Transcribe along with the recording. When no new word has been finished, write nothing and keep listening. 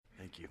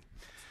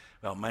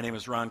Well, my name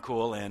is Ron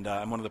Cool, and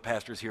I'm one of the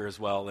pastors here as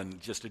well, and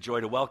just a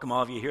joy to welcome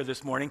all of you here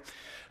this morning.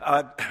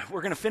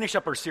 We're going to finish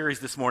up our series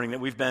this morning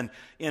that we've been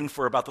in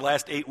for about the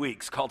last 8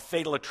 weeks called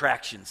Fatal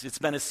Attractions. It's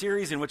been a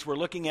series in which we're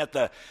looking at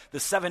the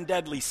seven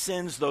deadly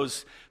sins,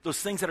 those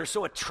things that are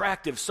so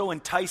attractive, so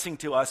enticing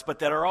to us, but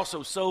that are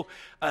also so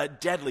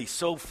deadly,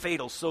 so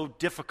fatal, so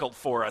difficult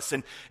for us.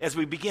 And as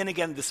we begin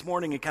again this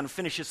morning and kind of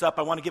finish this up,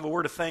 I want to give a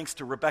word of thanks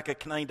to Rebecca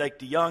Kneindyke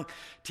DeYoung,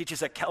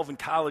 teaches at Calvin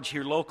College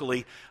here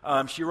locally.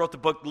 She wrote the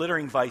book Littering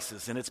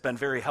Vices, and it's been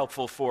very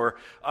helpful for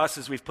us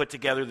as we've put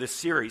together this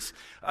series.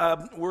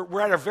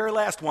 We're at our very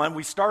last one.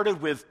 We started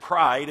with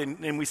pride,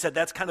 and we said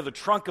that's kind of the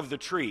trunk of the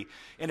tree,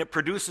 and it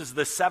produces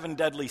the seven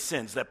deadly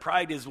sins. That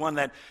pride is one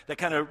that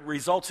kind of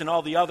results in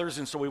all the others,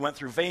 and so we went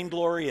through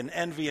vainglory and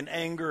envy and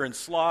anger and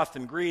sloth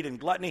and greed and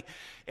gluttony,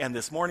 and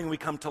this morning we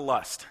come to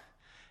lust.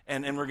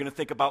 And we're going to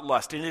think about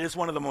lust. And it is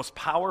one of the most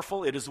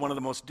powerful, it is one of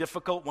the most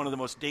difficult, one of the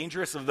most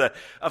dangerous of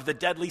the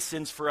deadly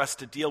sins for us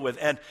to deal with.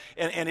 And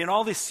in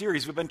all this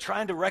series, we've been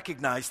trying to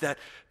recognize that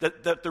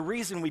the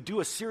reason we do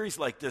a series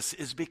like this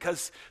is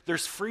because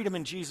there's freedom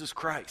in Jesus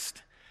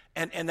Christ.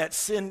 And that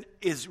sin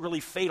is really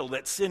fatal.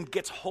 That sin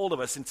gets hold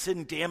of us and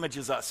sin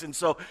damages us. And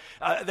so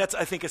that's,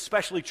 I think,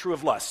 especially true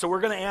of lust. So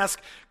we're going to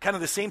ask kind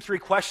of the same three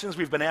questions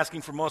we've been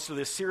asking for most of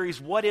this series.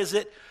 What is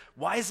it?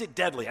 Why is it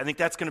deadly? I think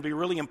that's going to be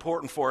really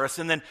important for us.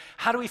 And then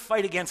how do we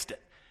fight against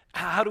it?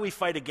 How do we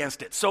fight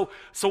against it? So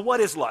what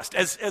is lust?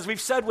 As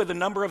we've said with a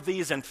number of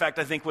these, in fact,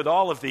 I think with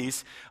all of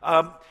these,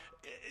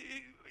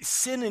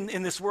 sin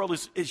in this world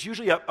is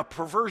usually a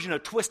perversion, a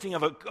twisting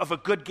of a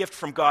good gift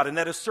from God, and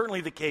that is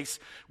certainly the case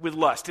with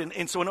lust.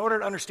 And so in order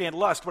to understand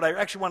lust, what I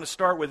actually want to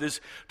start with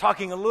is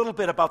talking a little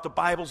bit about the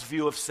Bible's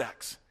view of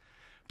sex.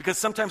 Because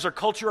sometimes our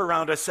culture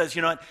around us says,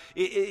 you know,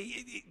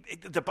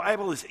 the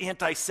Bible is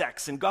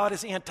anti-sex, and God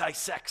is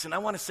anti-sex, and I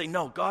want to say,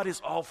 no, God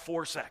is all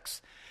for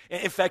sex.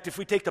 In fact, if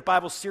we take the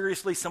Bible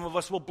seriously, some of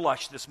us will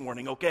blush this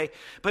morning, okay?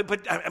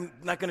 But I'm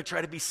not going to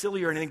try to be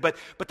silly or anything, but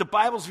the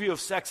Bible's view of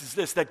sex is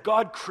this, that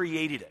God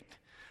created it.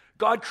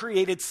 God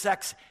created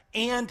sex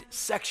and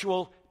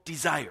sexual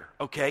desire,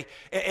 okay?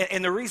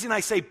 And the reason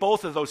I say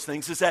both of those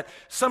things is that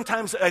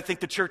sometimes I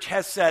think the church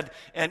has said,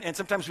 and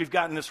sometimes we've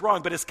gotten this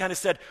wrong, but it's kind of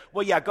said,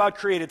 well, yeah, God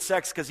created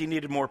sex because he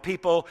needed more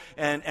people,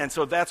 and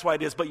so that's why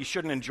it is, but you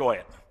shouldn't enjoy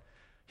it.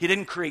 He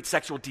didn't create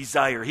sexual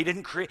desire.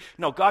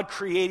 God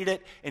created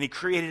it, and he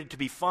created it to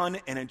be fun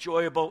and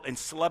enjoyable and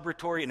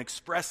celebratory and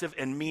expressive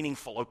and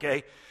meaningful,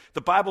 okay?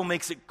 The Bible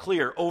makes it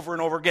clear over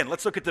and over again.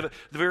 Let's look at the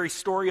very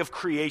story of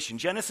creation.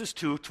 Genesis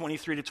 2,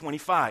 23 to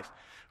 25.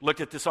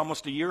 Looked at this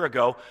almost a year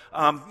ago.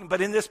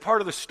 But in this part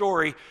of the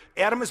story,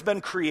 Adam has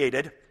been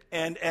created,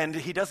 and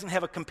he doesn't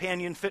have a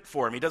companion fit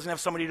for him. He doesn't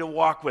have somebody to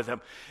walk with him.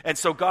 And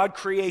so God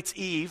creates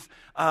Eve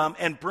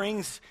and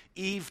brings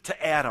Eve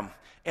to Adam.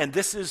 And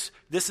this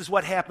is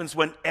what happens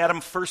when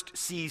Adam first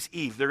sees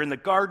Eve. They're in the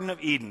Garden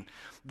of Eden.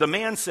 The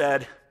man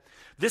said,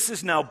 "This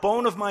is now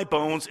bone of my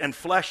bones and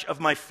flesh of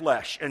my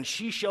flesh, and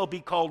she shall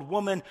be called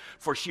woman,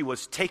 for she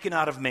was taken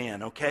out of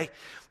man," okay?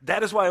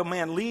 That is why a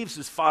man leaves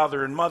his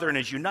father and mother and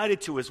is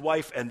united to his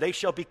wife, and they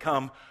shall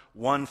become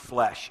one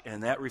flesh.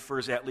 And that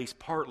refers at least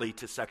partly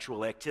to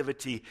sexual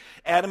activity.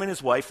 Adam and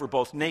his wife were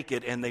both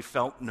naked, and they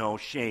felt no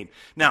shame.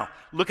 Now,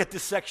 look at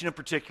this section in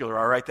particular,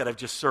 all right, that I've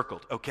just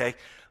circled, okay?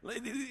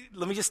 Let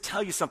me just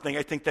tell you something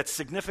I think that's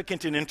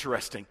significant and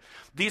interesting.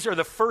 These are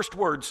the first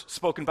words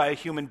spoken by a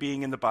human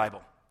being in the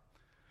Bible.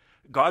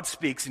 God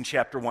speaks in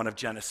chapter 1 of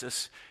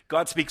Genesis.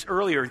 God speaks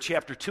earlier in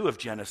chapter 2 of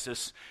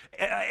Genesis.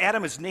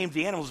 Adam has named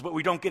the animals, but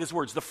we don't get his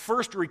words. The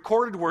first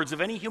recorded words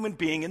of any human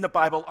being in the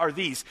Bible are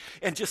these.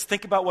 And just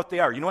think about what they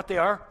are. You know what they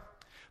are?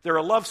 They're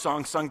a love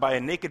song sung by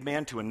a naked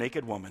man to a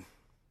naked woman.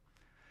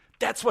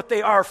 That's what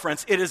they are,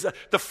 friends. It is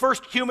the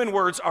first human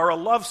words are a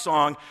love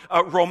song,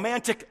 a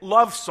romantic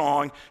love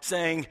song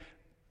saying,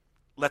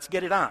 let's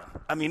get it on.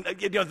 I mean,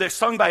 they're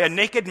sung by a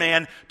naked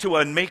man to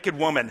a naked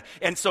woman.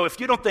 And so if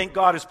you don't think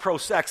God is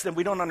pro-sex, then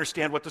we don't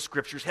understand what the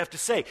scriptures have to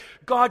say.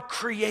 God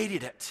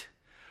created it.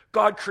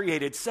 God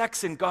created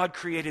sex, and God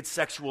created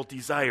sexual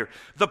desire.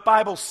 The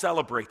Bible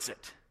celebrates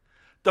it.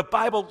 The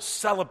Bible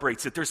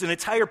celebrates it. There's an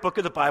entire book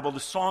of the Bible,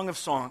 the Song of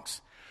Songs,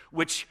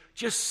 which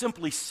just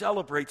simply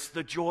celebrates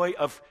the joy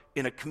of,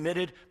 in a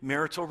committed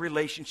marital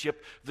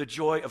relationship, the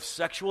joy of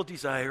sexual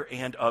desire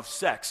and of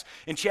sex.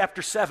 In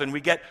chapter 7,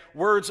 we get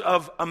words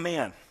of a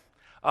man,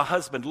 a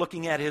husband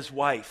looking at his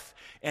wife,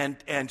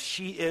 and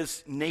she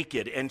is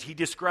naked, and he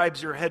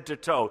describes her head to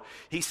toe.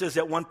 He says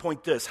at one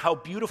point this, "How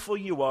beautiful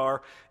you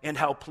are, and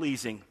how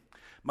pleasing,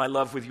 my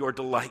love, with your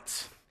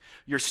delights.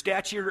 Your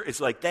stature is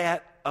like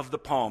that of the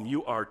palm.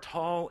 You are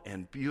tall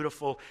and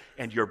beautiful,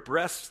 and your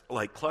breasts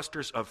like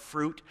clusters of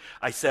fruit.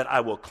 I said,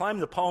 I will climb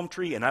the palm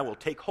tree, and I will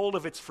take hold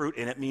of its fruit,"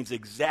 and it means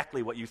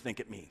exactly what you think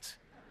it means.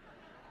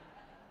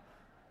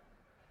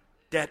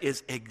 That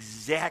is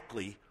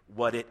exactly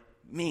what it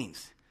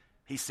means.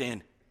 He's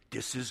saying,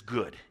 this is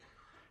good.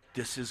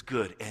 This is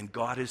good. And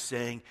God is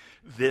saying,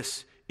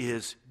 this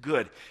is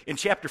good. In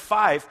chapter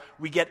 5,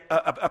 we get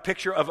a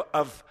picture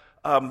of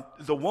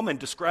the woman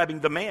describing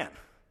the man.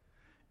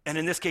 And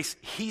in this case,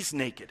 he's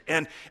naked.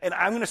 And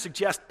I'm going to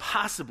suggest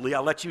possibly,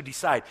 I'll let you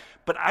decide,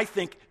 but I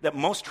think that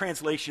most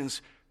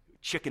translations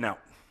chicken out.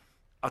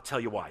 I'll tell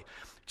you why.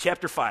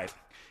 Chapter 5,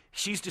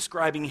 she's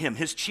describing him.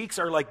 His cheeks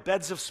are like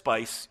beds of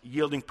spice,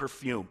 yielding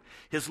perfume.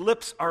 His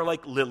lips are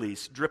like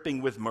lilies,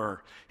 dripping with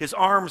myrrh. His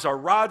arms are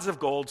rods of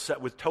gold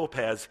set with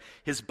topaz.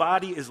 His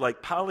body is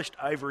like polished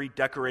ivory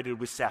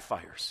decorated with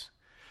sapphires.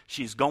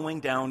 She's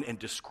going down and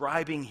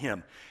describing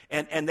him.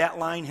 And that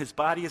line, his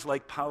body is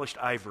like polished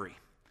ivory.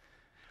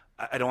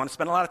 I don't want to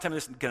spend a lot of time on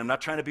this. Again, I'm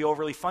not trying to be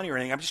overly funny or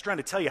anything. I'm just trying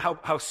to tell you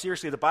how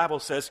seriously the Bible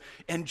says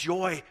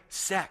enjoy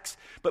sex.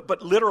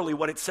 But literally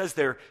what it says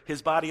there,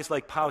 his body is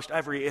like polished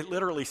ivory, it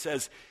literally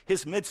says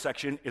his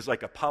midsection is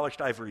like a polished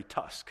ivory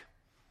tusk.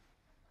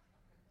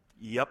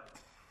 Yep.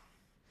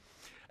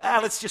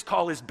 Let's just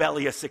call his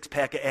belly a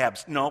six-pack of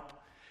abs. Nope.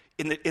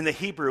 In the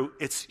Hebrew,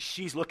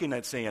 she's looking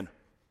at saying,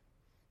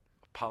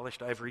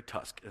 polished ivory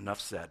tusk, enough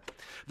said.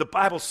 The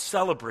Bible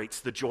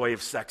celebrates the joy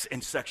of sex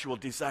and sexual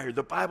desire.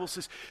 The Bible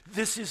says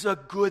this is a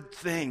good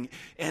thing,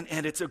 and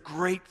it's a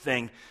great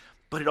thing,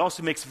 but it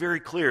also makes very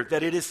clear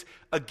that it is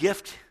a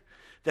gift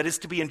that is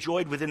to be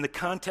enjoyed within the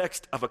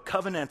context of a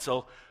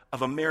covenantal,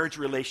 of a marriage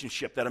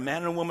relationship, that a man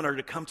and a woman are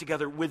to come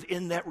together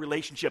within that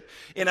relationship.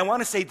 And I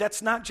want to say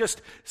that's not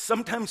just,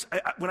 sometimes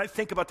when I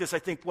think about this, I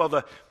think, well,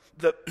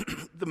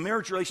 the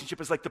marriage relationship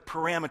is like the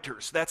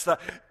parameters. That's the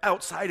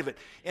outside of it.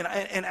 And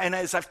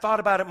as I've thought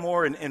about it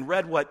more and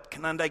read what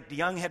Canondike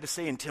DeYoung had to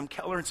say and Tim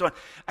Keller and so on,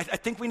 I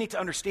think we need to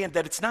understand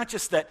that it's not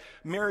just that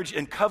marriage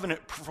and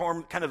covenant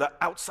perform kind of the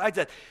outside,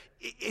 that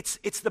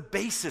it's the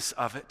basis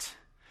of it.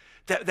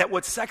 That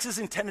what sex is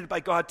intended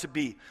by God to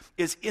be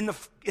is in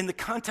the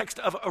context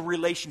of a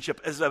relationship,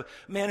 as a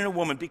man and a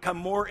woman become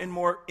more and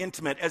more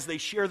intimate, as they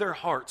share their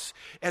hearts,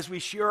 as we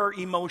share our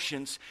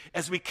emotions,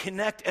 as we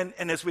connect, and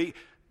as we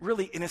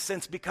really, in a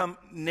sense, become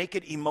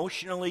naked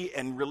emotionally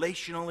and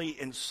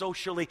relationally and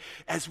socially,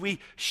 as we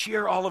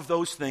share all of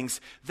those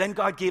things, then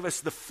God gave us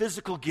the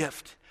physical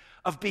gift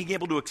of being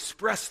able to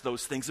express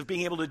those things, of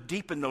being able to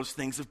deepen those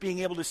things, of being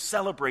able to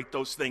celebrate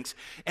those things.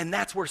 And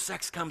that's where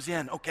sex comes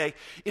in, okay?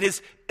 It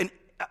is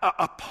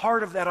a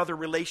part of that other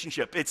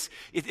relationship. It's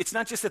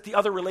not just that the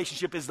other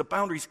relationship is the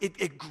boundaries.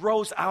 It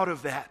grows out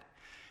of that.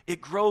 It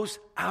grows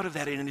out of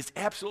that, and it's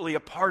absolutely a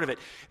part of it.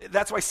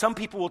 That's why some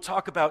people will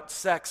talk about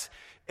sex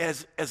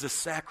as a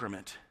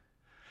sacrament.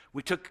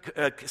 We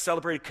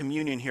celebrated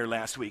communion here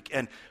last week,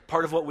 and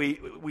part of what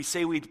we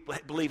say we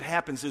believe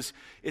happens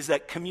is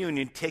that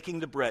communion, taking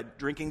the bread,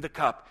 drinking the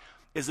cup,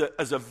 is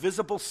a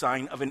visible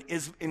sign of an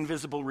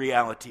invisible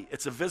reality.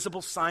 It's a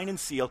visible sign and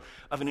seal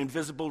of an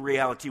invisible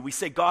reality. We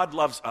say God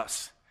loves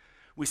us.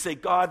 We say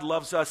God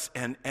loves us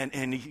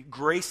and He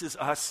graces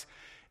us,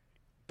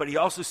 but He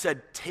also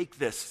said, take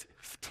this,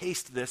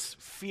 taste this,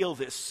 feel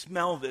this,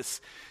 smell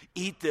this,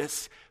 eat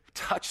this,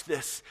 touch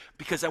this,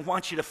 because I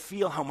want you to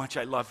feel how much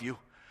I love you.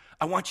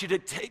 I want you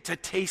to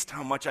taste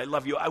how much I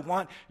love you. I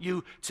want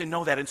you to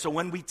know that. And so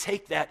when we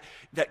take that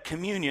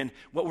communion,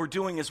 what we're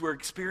doing is we're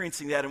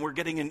experiencing that, and we're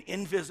getting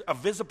a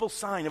visible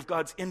sign of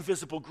God's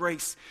invisible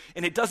grace.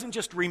 And it doesn't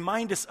just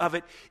remind us of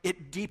it,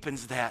 it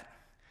deepens that.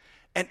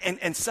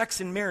 And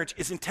sex in marriage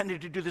is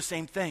intended to do the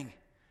same thing.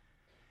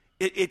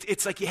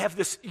 It's like you have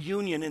this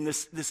union and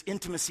this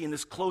intimacy and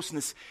this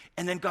closeness,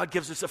 and then God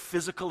gives us a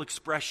physical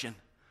expression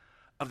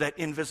of that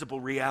invisible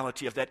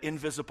reality, of that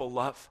invisible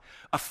love,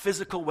 a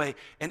physical way.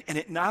 And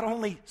it not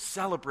only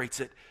celebrates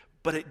it,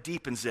 but it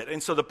deepens it.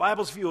 And so the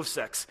Bible's view of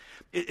sex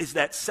is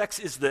that sex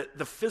is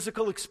the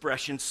physical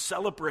expression,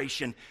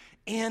 celebration,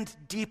 and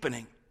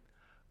deepening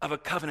of a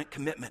covenant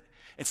commitment.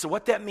 And so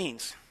what that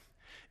means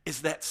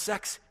is that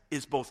sex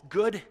is both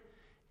good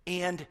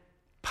and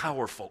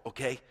powerful,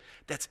 okay?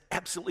 That's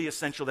absolutely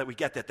essential that we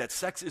get that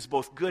sex is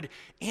both good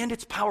and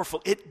it's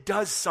powerful. It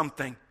does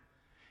something.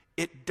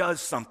 It does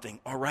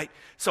something, all right?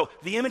 So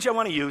the image I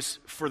want to use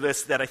for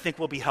this that I think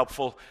will be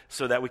helpful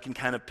so that we can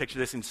kind of picture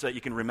this and so that you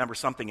can remember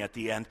something at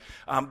the end.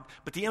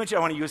 But the image I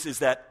want to use is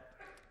that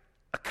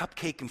a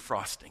cupcake and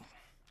frosting.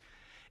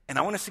 And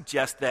I want to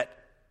suggest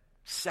that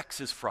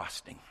sex is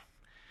frosting.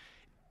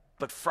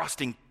 But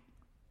frosting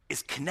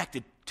is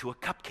connected to a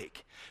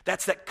cupcake.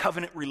 That's that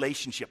covenant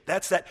relationship.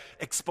 That's that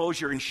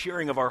exposure and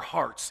sharing of our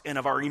hearts and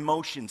of our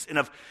emotions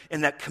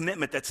and that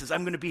commitment that says,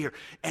 I'm going to be here.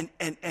 And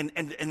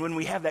when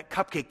we have that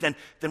cupcake,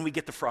 then we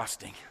get the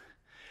frosting.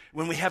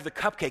 When we have the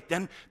cupcake,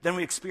 then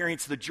we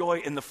experience the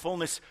joy and the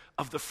fullness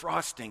of the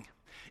frosting.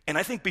 And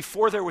I think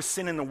before there was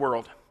sin in the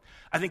world,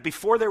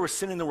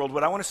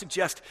 what I want to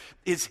suggest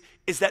is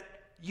that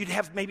you'd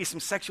have maybe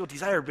some sexual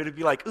desire, but it'd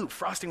be like, ooh,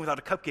 frosting without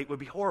a cupcake would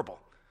be horrible.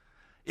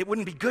 It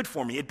wouldn't be good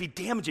for me. It'd be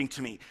damaging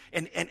to me.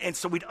 And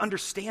so we'd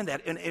understand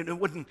that, and it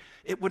wouldn't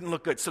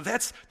look good. So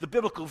that's the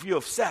biblical view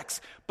of sex.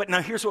 But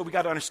now here's what we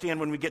got to understand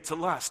when we get to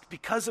lust.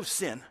 Because of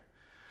sin,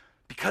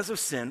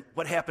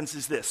 what happens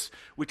is this.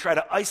 We try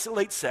to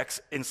isolate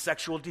sex and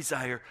sexual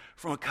desire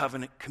from a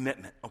covenant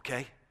commitment,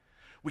 okay?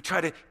 We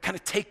try to kind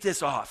of take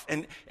this off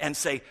and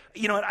say,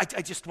 you know what,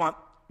 I just want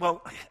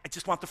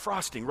the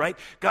frosting, right?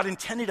 God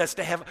intended us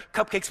to have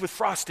cupcakes with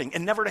frosting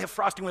and never to have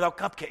frosting without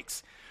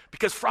cupcakes.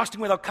 Because frosting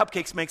without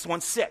cupcakes makes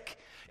one sick.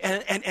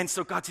 And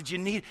so God said, you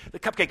need the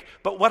cupcake.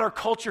 But what our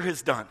culture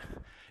has done,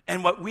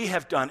 and what we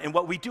have done, and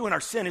what we do in our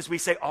sin is we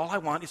say, all I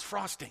want is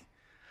frosting.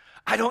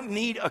 I don't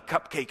need a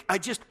cupcake. I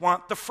just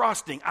want the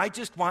frosting. I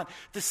just want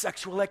the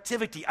sexual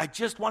activity. I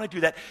just want to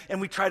do that.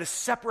 And we try to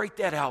separate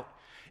that out.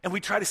 And we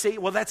try to say,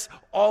 well, that's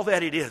all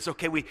that it is.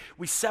 Okay, we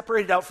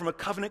separate it out from a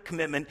covenant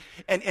commitment.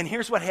 And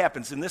here's what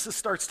happens. And this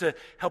starts to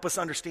help us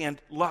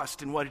understand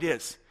lust and what it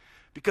is.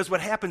 Because what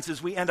happens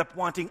is we end up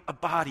wanting a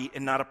body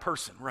and not a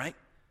person, right?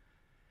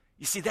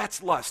 You see,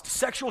 that's lust.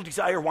 Sexual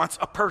desire wants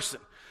a person.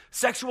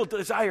 Sexual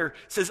desire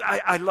says,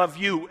 I love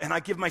you, and I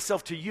give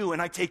myself to you,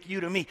 and I take you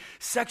to me.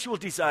 Sexual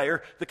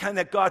desire, the kind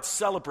that God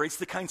celebrates,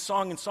 the kind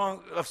song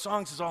of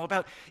songs is all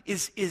about,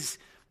 is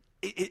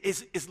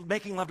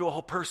making love to a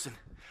whole person.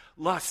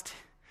 Lust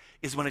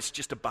is when it's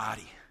just a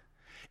body.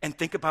 And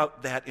think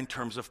about that in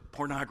terms of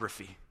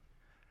pornography.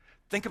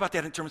 Think about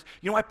that in terms,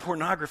 you know why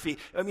pornography,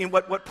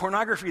 what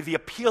pornography, the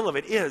appeal of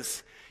it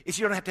is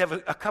you don't have to have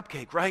a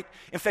cupcake, right?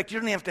 In fact, you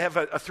don't have to have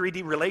a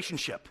 3D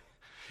relationship.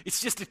 It's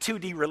just a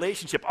 2D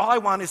relationship. All I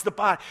want is the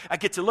body. I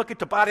get to look at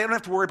the body. I don't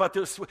have to worry about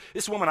this.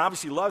 This woman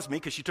obviously loves me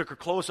because she took her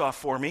clothes off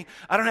for me.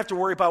 I don't have to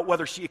worry about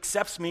whether she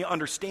accepts me,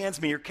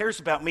 understands me, or cares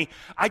about me.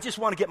 I just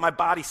want to get my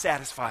body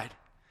satisfied.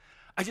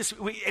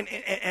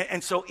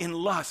 And so in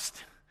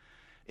lust,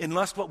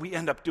 what we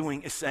end up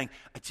doing is saying,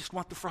 I just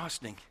want the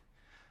frosting.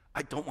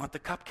 I don't want the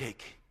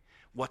cupcake.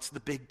 What's the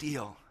big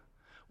deal?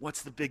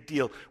 What's the big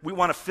deal? We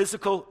want a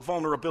physical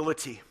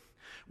vulnerability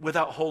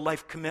without whole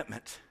life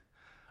commitment.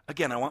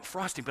 Again, I want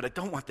frosting, but I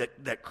don't want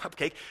that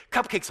cupcake.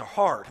 Cupcakes are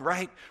hard,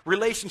 right?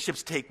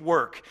 Relationships take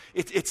work.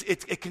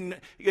 It can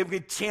be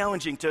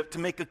challenging to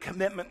make a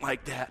commitment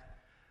like that.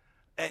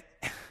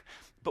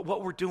 But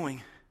what we're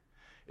doing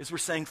is we're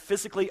saying,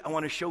 physically, I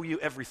want to show you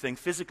everything.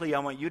 Physically, I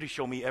want you to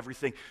show me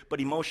everything.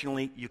 But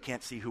emotionally, you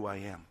can't see who I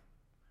am.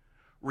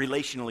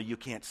 Relationally, you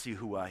can't see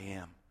who I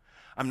am.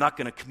 I'm not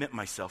going to commit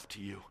myself to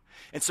you.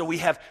 And so we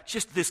have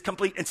just this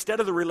complete, instead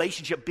of the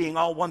relationship being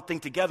all one thing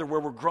together where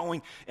we're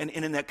growing, and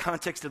in that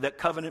context of that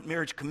covenant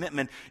marriage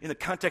commitment, in the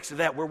context of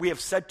that where we have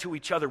said to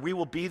each other, we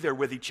will be there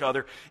with each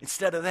other.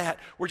 Instead of that,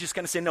 we're just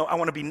going to say, no, I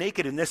want to be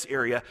naked in this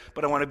area,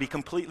 but I want to be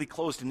completely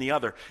closed in the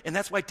other. And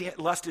that's why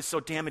lust is so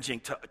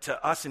damaging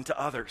to us and to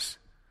others.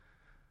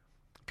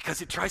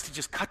 Because it tries to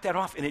just cut that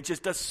off, and it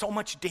just does so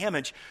much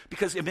damage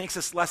because it makes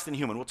us less than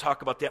human. We'll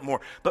talk about that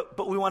more.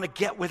 But we want to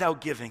get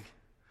without giving.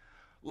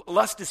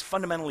 Lust is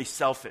fundamentally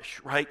selfish,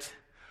 right?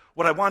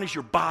 What I want is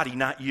your body,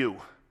 not you.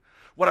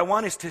 What I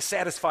want is to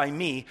satisfy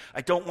me.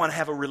 I don't want to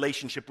have a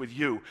relationship with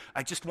you.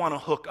 I just want to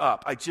hook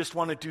up. I just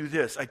want to do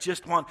this.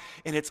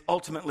 And it's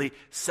ultimately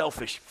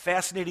selfish.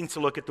 Fascinating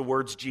to look at the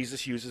words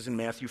Jesus uses in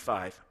Matthew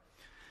 5.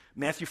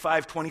 Matthew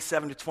 5,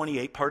 27 to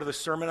 28, part of the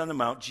Sermon on the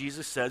Mount,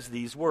 Jesus says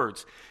these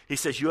words. He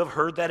says, you have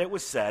heard that it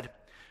was said,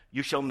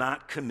 you shall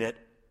not commit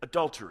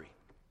adultery.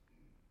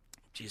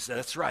 Jesus said,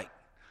 that's right.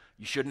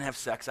 You shouldn't have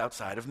sex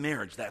outside of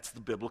marriage. That's the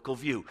biblical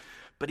view.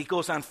 But he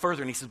goes on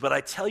further and he says, but I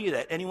tell you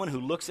that anyone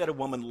who looks at a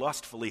woman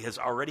lustfully has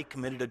already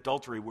committed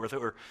adultery with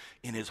her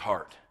in his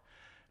heart.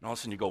 And all of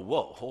a sudden you go,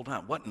 whoa, hold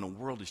on. What in the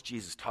world is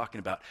Jesus talking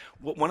about?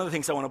 One of the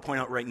things I want to point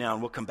out right now,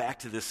 and we'll come back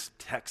to this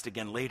text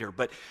again later,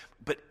 but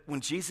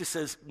when Jesus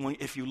says,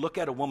 if you look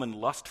at a woman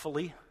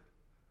lustfully,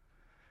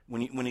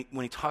 when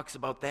he talks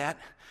about that,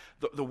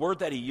 the word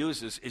that he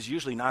uses is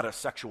usually not a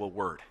sexual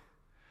word.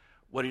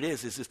 What it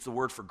is it's the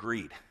word for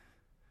greed.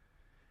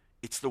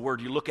 It's the word,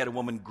 you look at a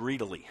woman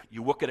greedily.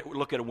 You look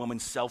at a woman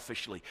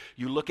selfishly.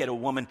 You look at a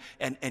woman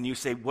and you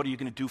say, what are you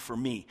going to do for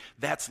me?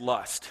 That's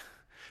lust.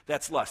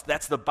 That's lust.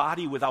 That's the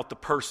body without the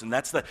person.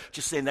 That's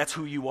just saying that's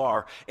who you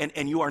are.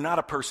 And you are not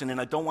a person,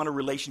 and I don't want a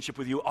relationship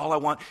with you. All I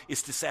want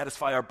is to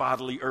satisfy our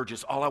bodily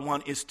urges. All I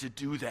want is to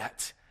do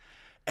that.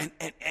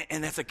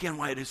 And that's, again,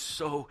 why it is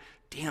so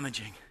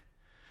damaging.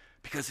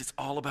 Because it's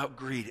all about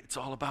greed. It's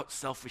all about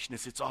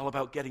selfishness. It's all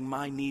about getting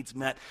my needs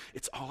met.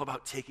 It's all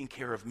about taking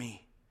care of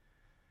me.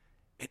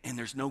 And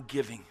there's no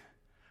giving.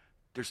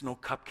 There's no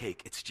cupcake.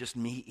 It's just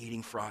me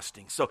eating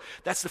frosting. So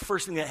that's the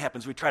first thing that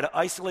happens. We try to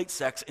isolate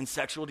sex and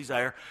sexual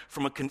desire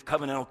from a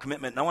covenantal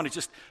commitment. And I want to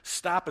just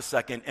stop a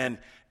second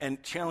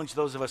and challenge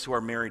those of us who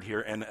are married here.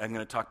 And I'm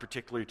going to talk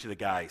particularly to the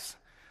guys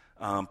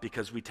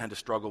because we tend to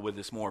struggle with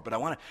this more. But I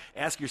want to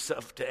ask you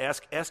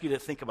to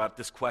think about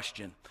this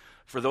question.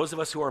 For those of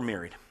us who are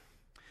married,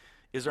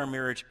 is our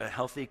marriage a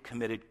healthy,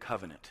 committed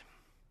covenant?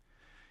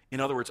 In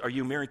other words, are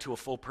you married to a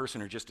full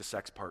person or just a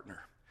sex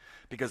partner?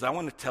 Because I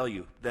want to tell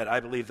you that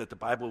I believe that the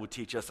Bible would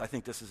teach us, I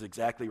think this is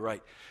exactly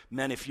right.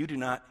 Men, if you do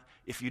not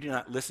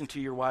listen to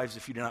your wives,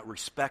 if you do not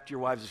respect your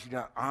wives, if you do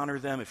not honor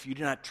them, if you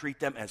do not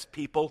treat them as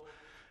people,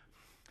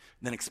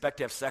 then expect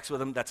to have sex with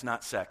them, that's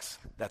not sex.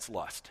 That's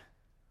lust.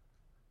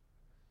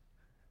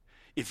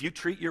 If you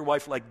treat your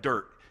wife like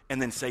dirt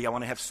and then say, I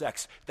want to have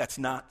sex, that's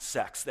not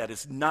sex. That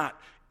is not,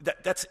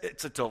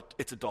 it's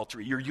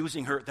adultery. You're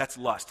using her, that's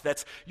lust.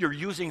 You're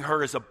using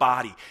her as a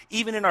body.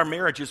 Even in our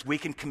marriages, we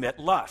can commit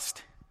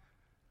lust.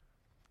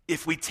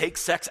 if we take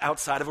sex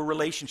outside of a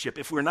relationship,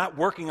 if we're not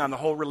working on the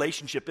whole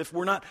relationship, if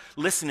we're not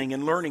listening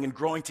and learning and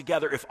growing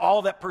together, if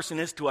all that person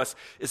is to us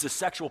is a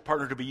sexual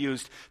partner to be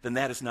used, then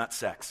that is not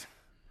sex.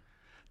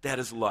 That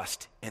is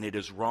lust, and it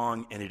is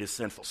wrong, and it is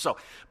sinful. So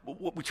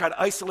we try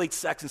to isolate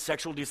sex and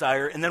sexual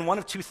desire, and then one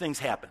of two things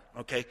happen,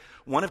 okay?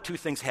 One of two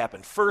things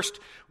happen. First,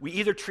 we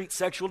either treat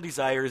sexual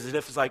desire as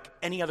if it's like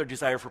any other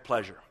desire for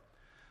pleasure.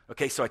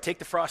 Okay, so I take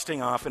the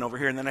frosting off and over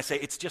here, and then I say,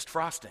 it's just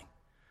frosting.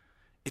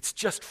 It's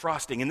just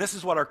frosting. And this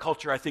is what our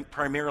culture, I think,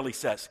 primarily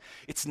says.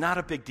 It's not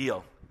a big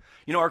deal.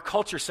 You know, our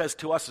culture says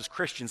to us as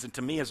Christians and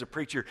to me as a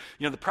preacher,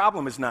 you know, the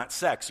problem is not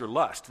sex or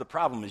lust. The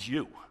problem is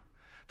you.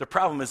 The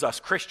problem is us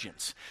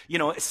Christians. You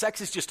know,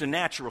 sex is just a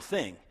natural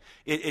thing.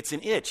 It's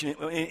an itch,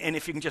 and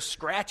if you can just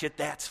scratch it,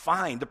 that's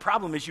fine. The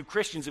problem is you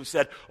Christians have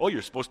said, oh,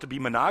 you're supposed to be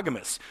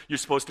monogamous. You're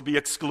supposed to be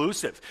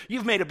exclusive.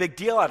 You've made a big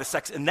deal out of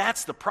sex, and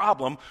that's the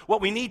problem. What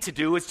we need to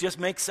do is just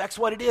make sex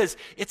what it is.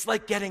 It's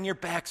like getting your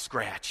back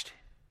scratched.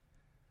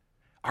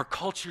 Our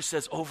culture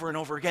says over and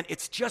over again,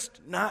 it's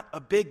just not a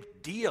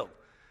big deal.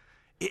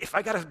 If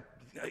I got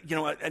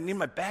I need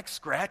my back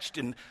scratched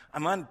and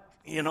I'm on,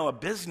 a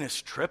business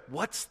trip,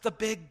 what's the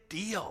big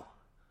deal?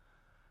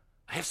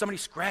 I have somebody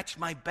scratch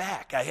my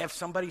back. I have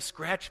somebody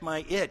scratch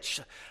my itch.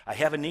 I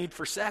have a need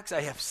for sex.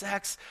 I have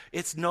sex.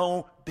 It's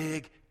no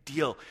big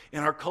deal.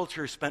 And our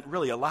culture has spent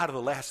really a lot of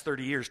the last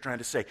 30 years trying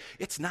to say,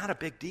 it's not a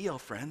big deal,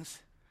 friends.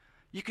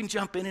 You can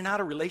jump in and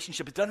out of a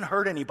relationship. It doesn't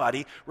hurt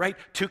anybody, right?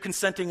 2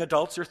 consenting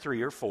adults or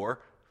 3 or 4.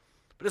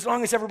 But as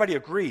long as everybody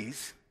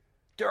agrees,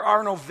 there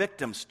are no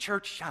victims.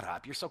 Church, shut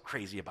up. You're so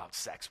crazy about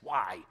sex.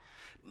 Why?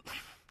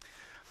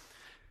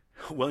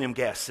 William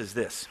Gass says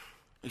this.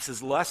 He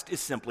says, lust is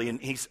simply, and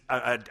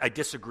I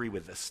disagree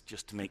with this,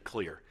 just to make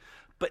clear.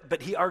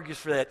 But he argues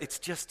for that. It's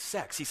just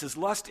sex. He says,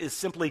 lust is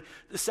simply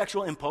the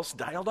sexual impulse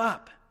dialed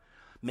up,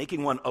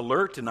 making one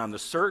alert and on the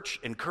search,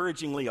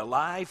 encouragingly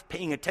alive,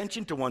 paying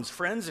attention to one's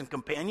friends and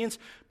companions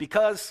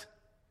because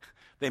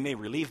they may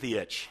relieve the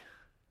itch.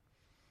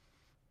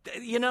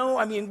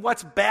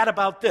 What's bad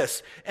about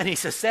this? And he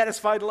says,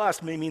 satisfied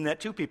lust may mean that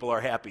 2 people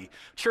are happy.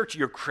 Church,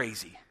 you're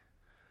crazy.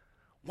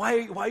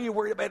 Why are you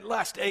worried about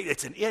lust? Hey,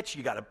 it's an itch.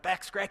 You got a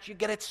back scratch. You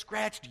get it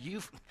scratched.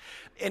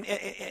 And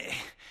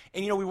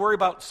we worry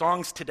about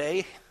songs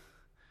today.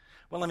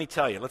 Well, let me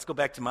tell you. Let's go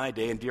back to my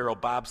day and dear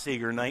old Bob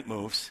Seger night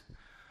moves.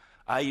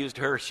 I used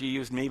her, she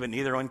used me, but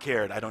neither one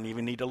cared. I don't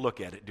even need to look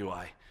at it, do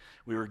I?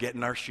 We were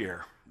getting our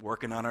share,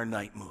 working on our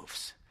night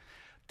moves.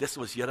 This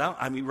was,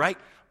 right?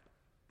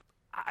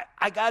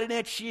 I got an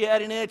itch. She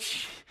had an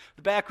itch.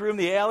 The back room,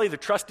 the alley, the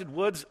trusted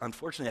woods.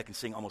 Unfortunately, I can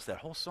sing almost that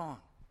whole song.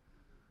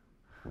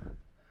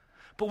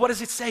 But what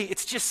does it say?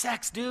 It's just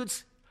sex,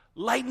 dudes.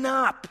 Lighten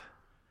up.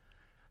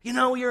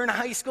 You're in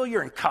high school,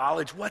 you're in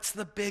college. What's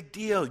the big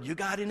deal? You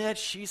got an itch,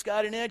 she's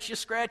got an itch. You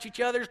scratch each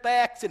other's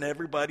backs and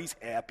everybody's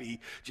happy.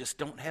 Just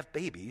don't have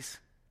babies.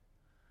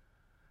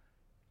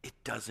 It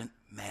doesn't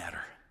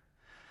matter.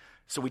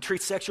 So we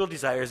treat sexual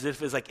desire as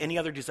if it's like any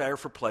other desire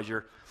for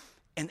pleasure.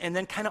 And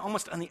then kind of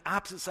almost on the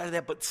opposite side of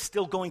that, but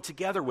still going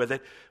together with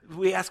it,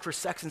 we ask for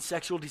sex and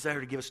sexual desire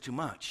to give us too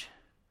much.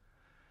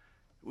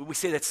 We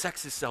say that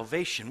sex is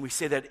salvation. We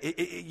say that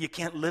you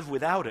can't live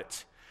without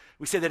it.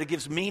 We say that it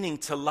gives meaning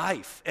to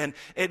life. And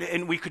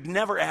we could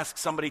never ask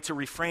somebody to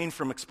refrain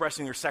from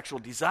expressing their sexual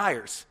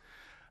desires.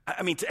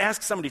 To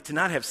ask somebody to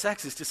not have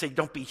sex is to say,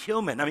 don't be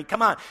human.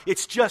 Come on.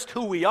 It's just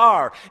who we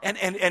are.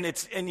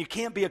 And you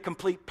can't be a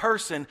complete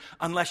person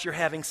unless you're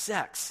having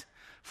sex.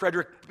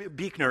 Frederick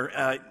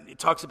Buechner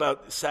talks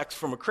about sex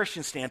from a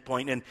Christian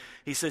standpoint, and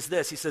he says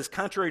this. He says,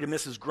 contrary to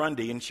Mrs.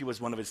 Grundy, and she was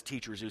one of his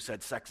teachers who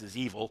said sex is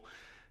evil,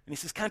 and he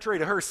says, contrary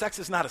to her, sex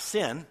is not a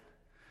sin.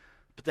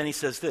 But then he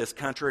says this,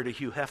 contrary to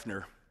Hugh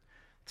Hefner,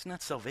 it's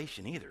not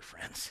salvation either,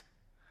 friends.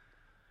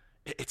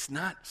 It's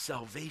not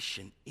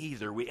salvation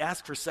either. We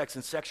ask for sex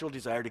and sexual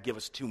desire to give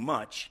us too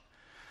much.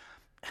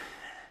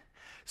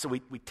 So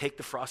we take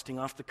the frosting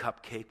off the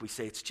cupcake. We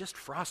say it's just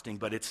frosting,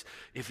 but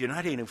if you're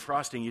not eating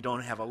frosting, you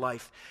don't have a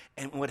life.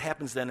 And what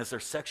happens then is our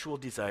sexual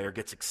desire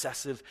gets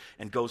excessive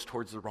and goes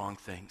towards the wrong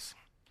things.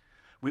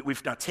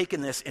 We've now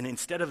taken this, and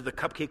instead of the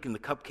cupcake and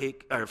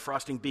the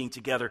frosting being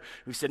together,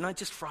 we said, no,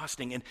 just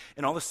frosting.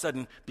 And all of a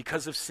sudden,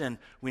 because of sin,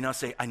 we now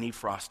say, I need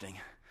frosting.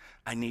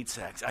 I need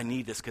sex. I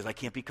need this because I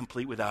can't be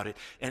complete without it.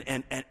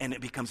 And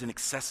it becomes an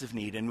excessive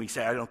need. And we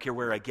say, I don't care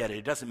where I get it.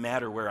 It doesn't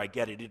matter where I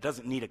get it. It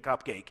doesn't need a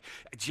cupcake.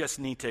 I just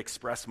need to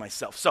express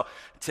myself. So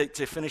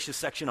to finish this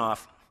section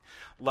off,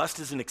 lust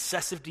is an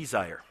excessive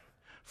desire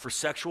for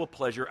sexual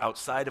pleasure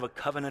outside of a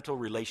covenantal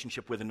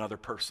relationship with another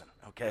person,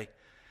 okay?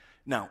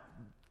 Now,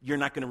 you're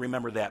not going to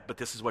remember that, but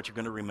this is what you're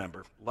going to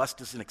remember.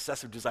 Lust is an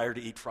excessive desire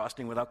to eat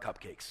frosting without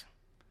cupcakes.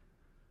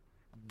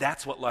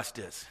 That's what lust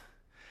is.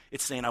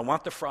 It's saying, I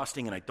want the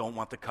frosting and I don't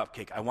want the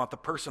cupcake. I want the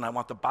person, I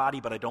want the body,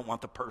 but I don't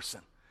want the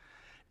person.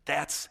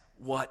 That's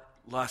what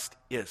lust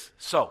is.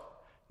 So,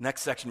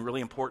 next section,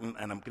 really important,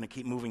 and I'm going to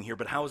keep moving here,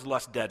 but how is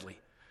lust deadly?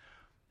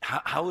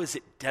 How is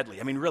it deadly?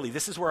 Really,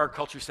 this is where our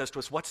culture says to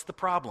us, what's the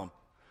problem?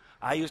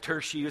 I used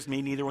her, she used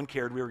me, neither one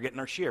cared. We were getting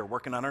our share,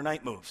 working on our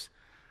night moves.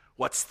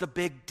 What's the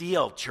big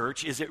deal,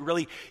 church? Is it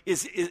really,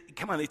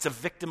 come on, it's a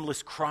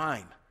victimless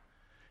crime.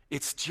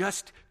 It's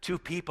just two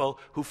people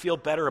who feel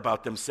better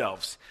about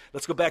themselves.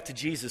 Let's go back to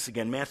Jesus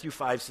again. Matthew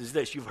 5 says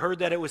this, "You've heard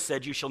that it was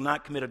said, you shall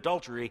not commit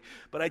adultery,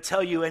 but I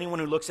tell you, anyone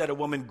who looks at a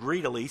woman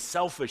greedily,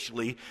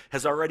 selfishly,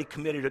 has already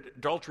committed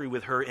adultery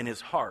with her in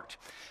his heart."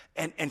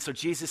 And so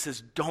Jesus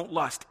says, don't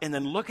lust. And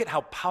then look at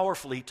how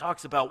powerfully he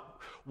talks about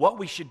what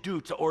we should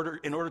do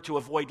in order to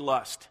avoid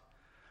lust.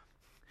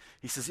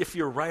 He says, if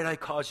your right eye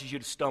causes you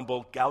to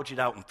stumble, gouge it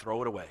out and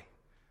throw it away.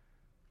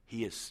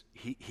 He's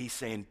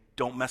saying,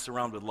 don't mess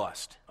around with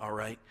lust, all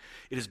right?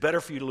 It is better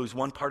for you to lose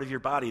one part of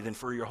your body than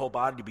for your whole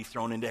body to be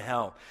thrown into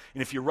hell.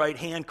 And if your right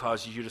hand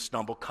causes you to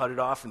stumble, cut it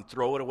off and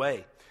throw it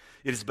away.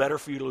 It is better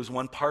for you to lose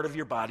one part of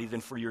your body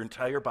than for your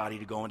entire body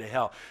to go into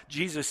hell.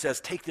 Jesus says,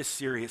 take this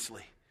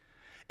seriously.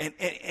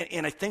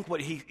 And I think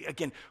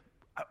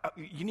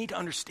you need to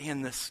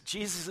understand this.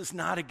 Jesus is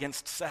not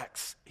against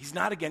sex. He's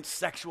not against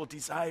sexual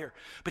desire.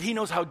 But he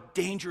knows how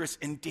dangerous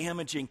and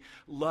damaging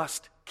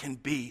lust can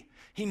be.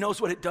 He knows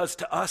what it does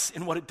to us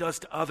and what it does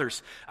to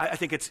others. I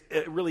think it's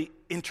really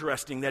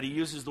interesting that he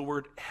uses the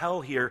word hell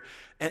here.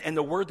 And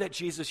the word that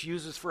Jesus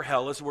uses for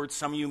hell is a word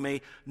some of you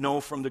may know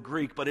from the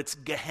Greek, but it's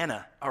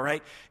Gehenna, all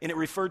right? And it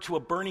referred to a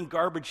burning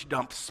garbage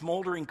dump,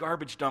 smoldering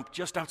garbage dump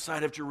just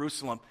outside of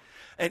Jerusalem.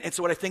 And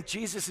so what I think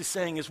Jesus is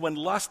saying is when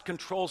lust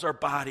controls our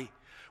body,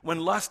 when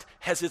lust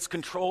has its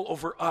control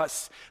over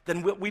us,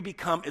 then what we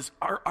become is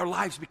our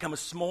lives become a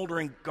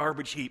smoldering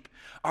garbage heap.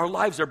 Our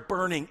lives are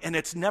burning and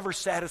it's never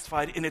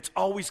satisfied and it's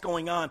always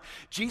going on.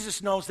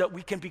 Jesus knows that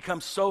we can become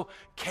so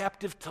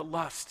captive to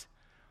lust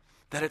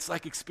that it's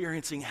like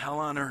experiencing hell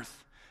on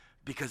earth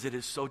because it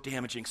is so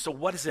damaging. So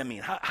what does that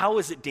mean? How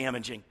is it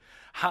damaging?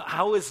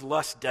 How is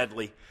lust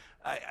deadly?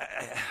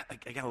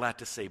 I got a lot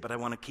to say, but I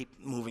want to keep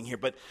moving here.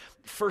 But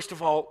first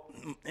of all,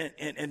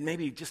 and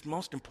maybe just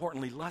most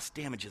importantly, lust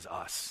damages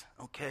us,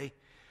 okay?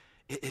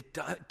 It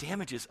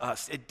damages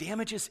us. It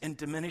damages and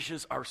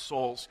diminishes our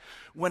souls.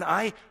 When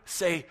I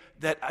say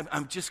that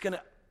I'm just going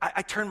to,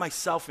 I turn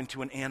myself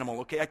into an animal,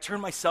 okay? I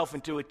turn myself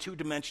into a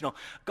two-dimensional.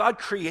 God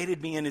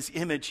created me in his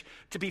image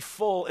to be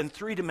full and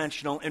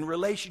three-dimensional in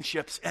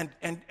relationships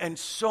and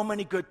so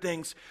many good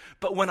things.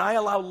 But when I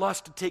allow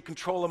lust to take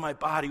control of my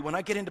body, when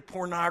I get into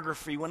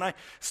pornography, when I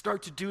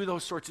start to do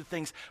those sorts of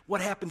things,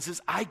 what happens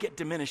is I get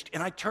diminished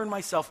and I turn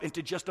myself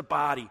into just a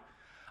body.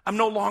 I'm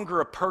no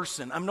longer a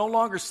person. I'm no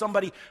longer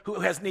somebody who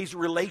has these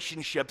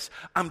relationships.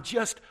 I'm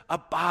just a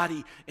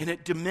body, and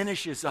it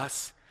diminishes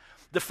us.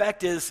 The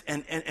fact is,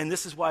 and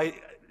this is why,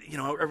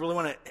 I really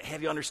want to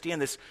have you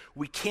understand this,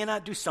 we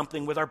cannot do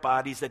something with our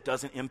bodies that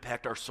doesn't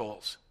impact our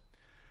souls.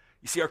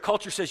 You see, our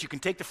culture says you can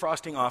take the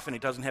frosting off and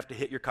it doesn't have to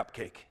hit your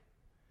cupcake.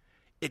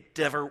 It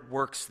never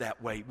works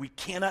that way. We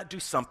cannot do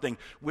something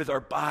with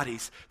our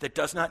bodies that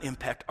does not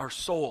impact our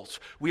souls.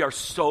 We are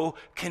so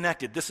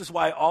connected. This is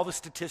why all the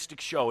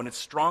statistics show, and it's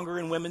stronger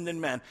in women than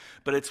men,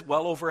 but it's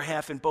well over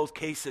half in both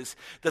cases,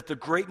 that the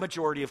great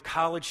majority of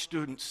college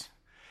students,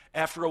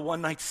 after a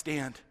one-night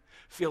stand,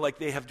 feel like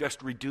they have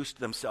just reduced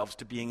themselves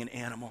to being an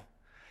animal.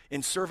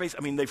 In surveys,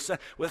 they've said,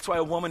 well, that's why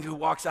a woman who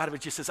walks out of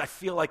it just says, I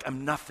feel like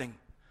I'm nothing.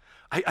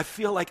 I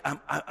feel like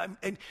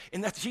and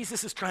that's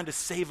Jesus is trying to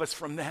save us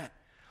from that.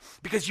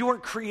 Because you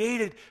weren't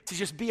created to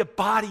just be a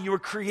body, you were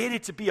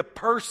created to be a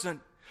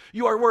person.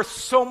 You are worth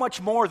so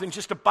much more than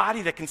just a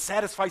body that can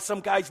satisfy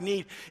some guy's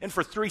need, and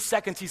for 3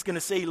 seconds he's going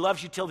to say he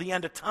loves you till the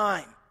end of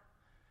time.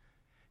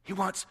 He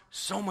wants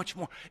so much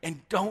more.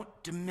 And don't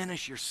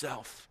diminish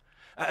yourself.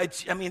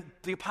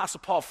 The Apostle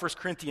Paul, 1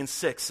 Corinthians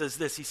 6, says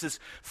this. He says,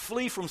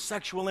 flee from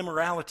sexual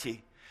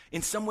immorality.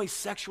 In some ways,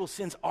 sexual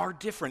sins are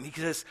different. He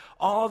says,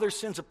 all other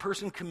sins a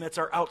person commits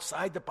are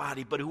outside the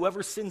body, but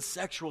whoever sins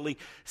sexually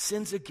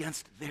sins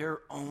against their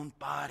own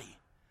body.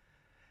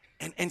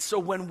 And so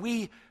when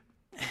we,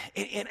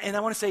 and I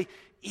want to say,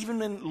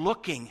 even in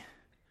looking,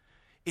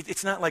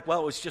 it's not like,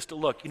 well, it was just a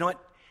look. You know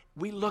what?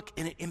 We look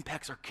and it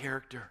impacts our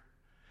character.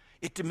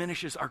 It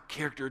diminishes our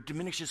character. It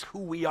diminishes who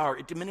we are.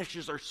 It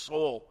diminishes our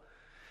soul.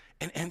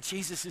 And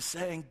Jesus is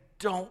saying,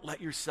 don't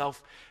let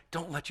yourself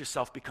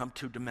become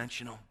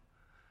two-dimensional.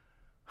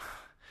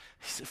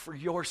 He said, for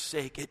your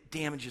sake, it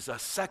damages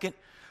us. Second,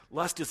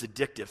 lust is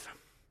addictive.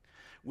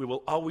 We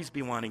will always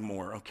be wanting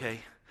more,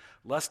 okay?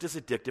 Lust is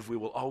addictive. We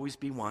will always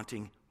be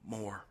wanting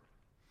more.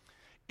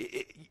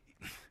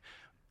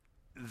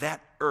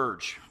 That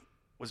urge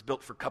was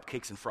built for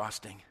cupcakes and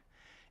frosting.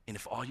 And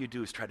if all you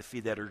do is try to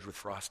feed that urge with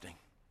frosting,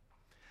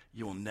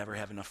 you will never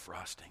have enough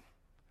frosting.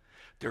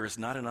 There is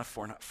not enough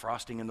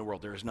frosting in the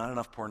world. There is not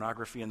enough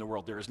pornography in the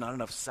world. There is not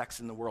enough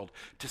sex in the world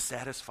to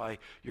satisfy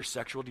your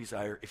sexual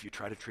desire if you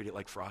try to treat it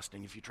like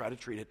frosting, if you try to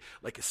treat it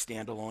like a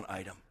standalone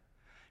item.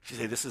 If you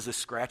say, this is a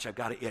scratch, I've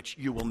got an itch,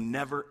 you will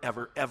never,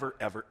 ever, ever,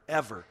 ever,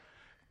 ever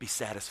be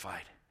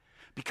satisfied.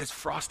 Because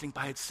frosting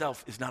by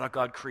itself is not how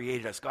God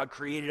created us. God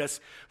created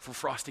us for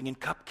frosting in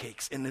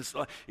cupcakes. And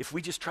if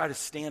we just try to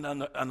stand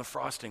on the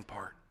frosting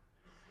part,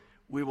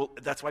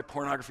 that's why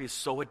pornography is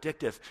so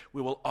addictive.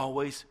 We will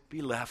always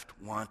be left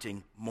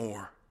wanting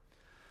more.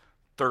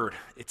 Third,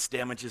 it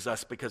damages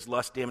us because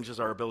lust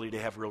damages our ability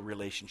to have real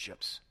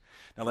relationships.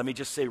 Now, let me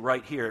just say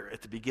right here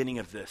at the beginning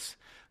of this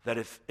that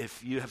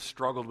if you have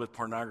struggled with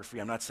pornography,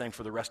 I'm not saying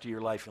for the rest of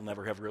your life you'll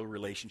never have real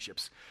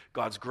relationships.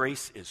 God's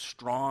grace is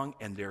strong,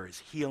 and there is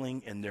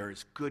healing, and there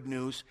is good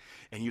news,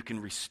 and you can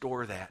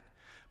restore that.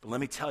 But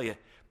let me tell you,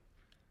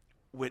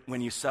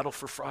 when you settle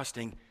for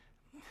frosting,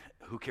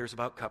 who cares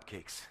about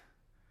cupcakes?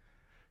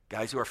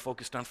 Guys who are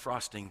focused on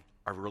frosting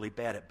are really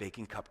bad at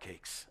baking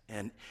cupcakes,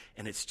 and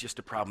it's just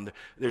a problem.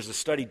 There's a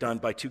study done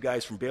by two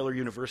guys from Baylor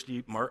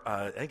University,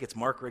 I think it's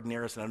Mark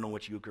Regnerus, and I don't know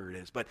which Euchre it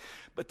is, but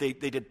they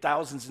did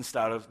thousands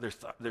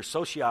they're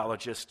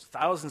sociologists,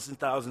 thousands and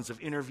thousands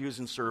of interviews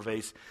and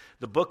surveys.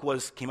 The book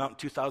came out in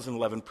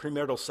 2011,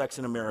 Premarital Sex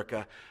in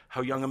America,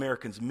 How Young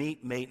Americans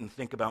Meet, Mate, and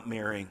Think About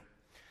Marrying.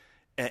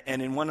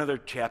 And in one of their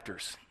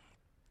chapters,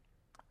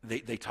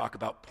 they talk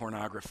about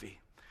pornography.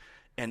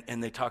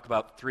 And they talk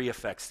about three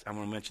effects. I'm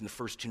going to mention the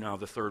first two now,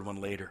 the third one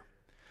later.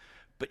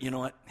 But you know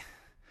what?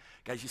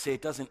 Guys, you say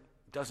it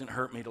doesn't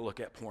hurt me to look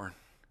at porn.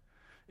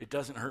 It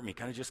doesn't hurt me. It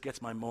kind of just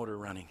gets my motor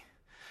running.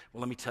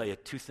 Well, let me tell you,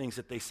 two things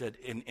that they said,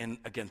 and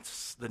again,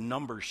 the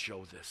numbers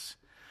show this.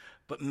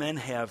 But men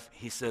have,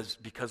 he says,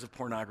 because of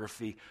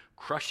pornography,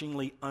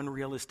 crushingly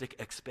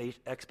unrealistic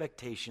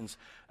expectations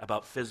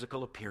about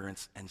physical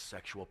appearance and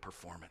sexual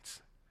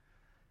performance.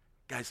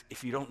 Guys,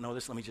 if you don't know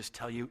this, let me just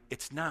tell you,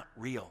 it's not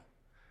real.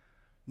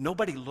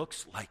 Nobody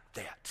looks like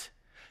that.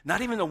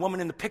 Not even the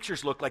woman in the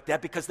pictures look like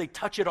that because they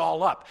touch it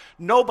all up.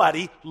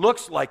 Nobody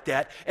looks like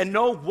that. And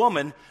no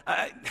woman,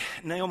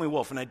 Naomi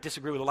Wolf, and I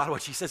disagree with a lot of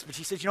what she says, but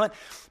she says, you know what?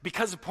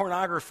 Because of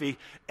pornography,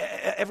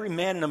 every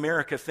man in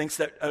America thinks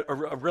that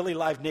a really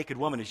live naked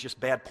woman is just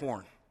bad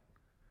porn.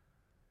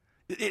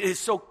 It is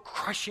so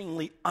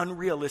crushingly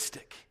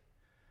unrealistic.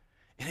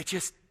 And it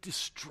just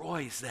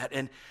destroys that.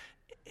 And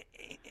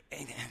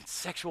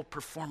sexual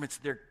performance,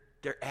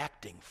 they're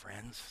acting,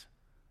 friends.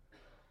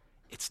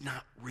 It's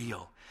not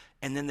real.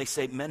 And then they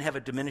say men have a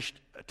diminished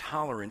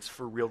tolerance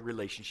for real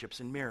relationships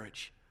in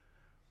marriage.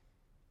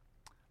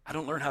 I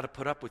don't learn how to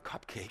put up with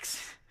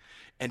cupcakes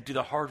and do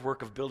the hard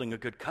work of building a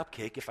good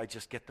cupcake if I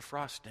just get the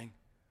frosting.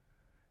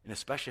 And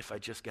especially if I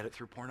just get it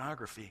through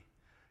pornography.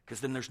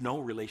 Because then there's no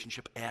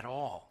relationship at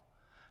all.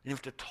 You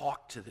have to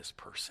talk to this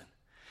person.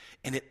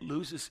 And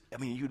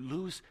you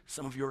lose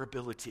some of your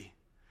ability.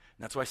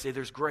 And that's why I say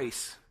there's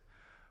grace.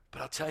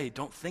 But I'll tell you,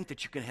 don't think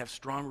that you can have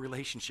strong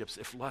relationships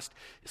if lust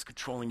is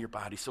controlling your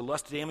body. So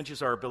lust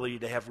damages our ability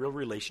to have real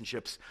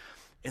relationships.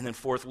 And then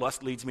fourth,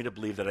 lust leads me to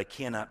believe that I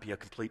cannot be a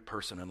complete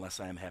person unless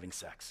I am having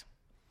sex.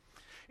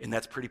 And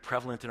that's pretty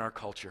prevalent in our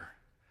culture.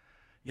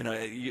 You know,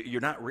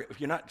 you're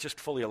not just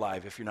fully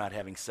alive if you're not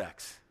having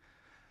sex.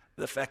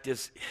 The fact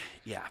is,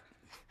 yeah,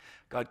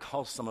 God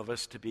calls some of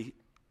us to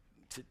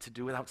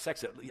do without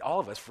sex, all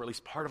of us, for at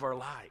least part of our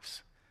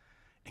lives.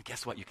 And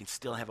guess what? You can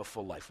still have a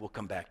full life. We'll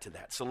come back to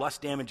that. So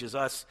lust damages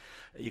us.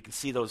 You can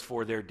see those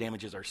four there. It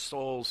damages our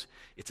souls.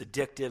 It's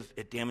addictive.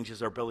 It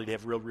damages our ability to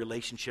have real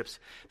relationships.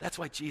 That's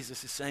why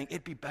Jesus is saying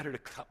it'd be better to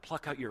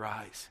pluck out your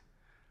eyes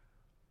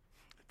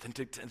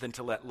than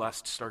to let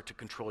lust start to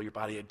control your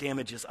body. It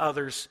damages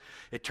others.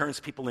 It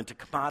turns people into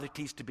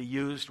commodities to be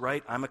used,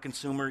 right? I'm a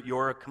consumer.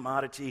 You're a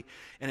commodity.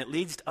 And it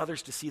leads to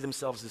others to see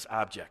themselves as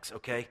objects,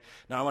 okay?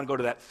 Now I want to go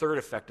to that third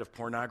effect of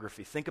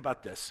pornography. Think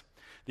about this.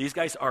 These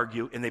guys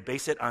argue, and they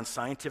base it on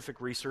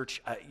scientific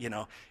research.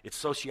 It's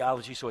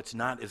sociology, so it's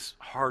not as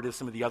hard as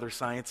some of the other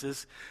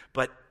sciences.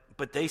 But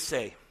they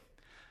say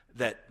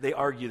that they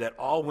argue that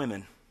all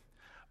women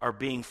are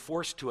being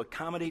forced to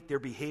accommodate their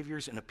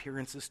behaviors and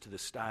appearances to the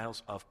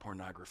styles of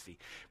pornography.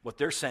 What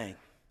they're saying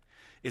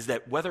is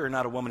that whether or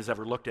not a woman has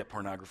ever looked at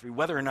pornography,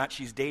 whether or not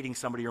she's dating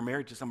somebody or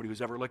married to somebody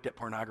who's ever looked at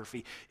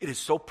pornography, it is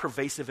so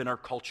pervasive in our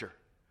culture.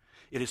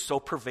 It is so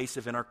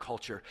pervasive in our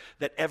culture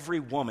that every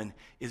woman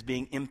is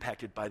being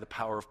impacted by the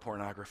power of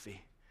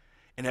pornography.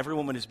 And every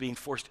woman is being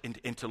forced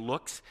into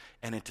looks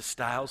and into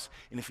styles.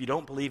 And if you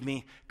don't believe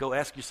me, go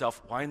ask yourself,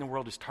 why in the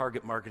world is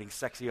Target marketing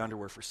sexy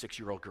underwear for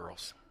 6-year-old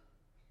girls?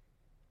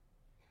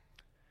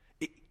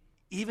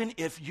 Even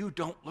if you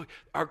don't look,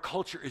 our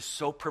culture is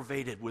so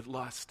pervaded with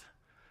lust.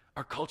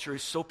 Our culture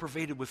is so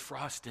pervaded with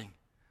frosting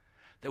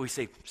that we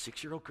say,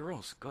 6-year-old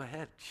girls, go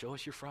ahead, show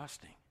us your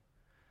frosting.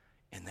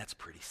 And that's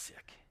pretty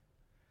sick.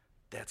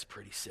 That's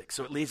pretty sick.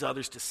 So it leads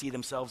others to see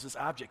themselves as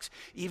objects,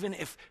 even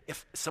if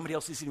somebody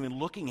else isn't even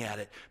looking at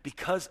it.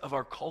 Because of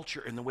our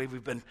culture and the way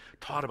we've been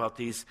taught about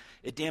these,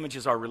 it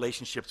damages our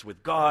relationships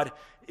with God.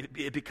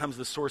 It becomes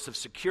the source of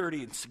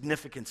security and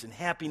significance and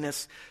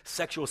happiness.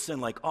 Sexual sin,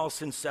 like all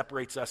sin,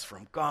 separates us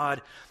from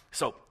God.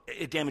 So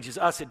it damages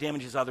us, it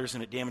damages others,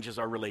 and it damages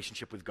our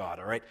relationship with God,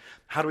 all right?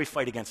 How do we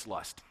fight against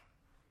lust?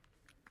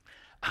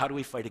 How do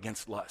we fight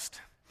against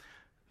lust?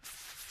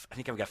 I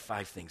think I've got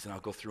 5 things, and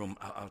I'll go through them.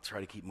 I'll try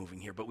to keep moving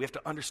here. But we have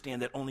to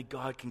understand that only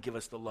God can give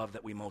us the love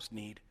that we most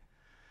need.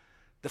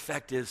 The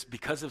fact is,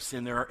 because of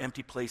sin, there are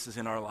empty places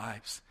in our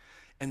lives.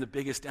 And the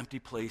biggest empty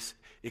place,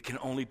 it can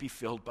only be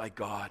filled by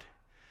God.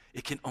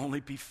 It can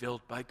only be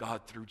filled by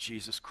God through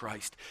Jesus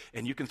Christ.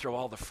 And you can throw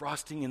all the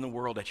frosting in the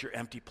world at your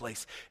empty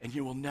place, and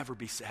you will never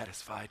be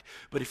satisfied.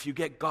 But if you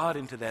get God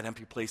into that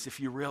empty place, if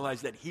you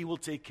realize that he will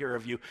take care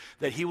of you,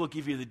 that he will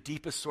give you the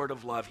deepest sort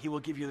of love, he will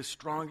give you the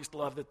strongest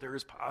love that there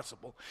is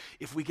possible.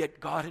 If we get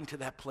God into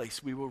that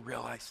place, we will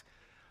realize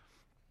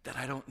that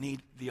I don't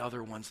need the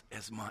other ones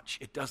as much.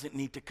 It doesn't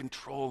need to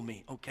control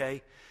me,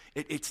 okay?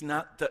 It's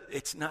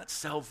not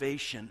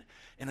salvation.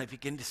 And I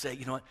begin to say,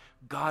 you know what?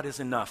 God is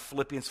enough.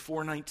 Philippians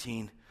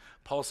 4:19,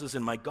 Paul says,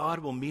 and my God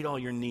will meet all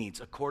your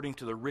needs according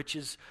to the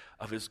riches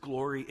of his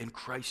glory in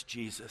Christ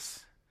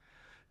Jesus.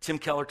 Tim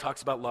Keller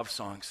talks about love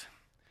songs.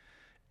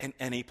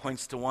 And he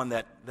points to one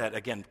that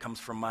again, comes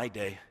from my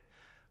day,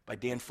 by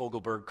Dan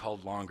Fogelberg,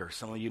 called Longer.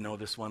 Some of you know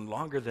this one.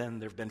 Longer than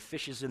there have been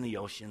fishes in the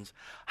oceans,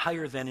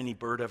 higher than any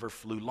bird ever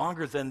flew,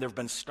 longer than there have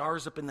been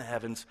stars up in the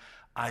heavens,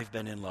 I've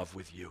been in love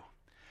with you.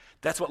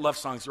 That's what love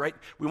songs, right?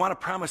 We want to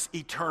promise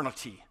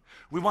eternity.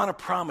 We want to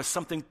promise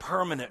something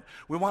permanent.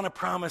 We want to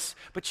promise,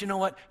 but you know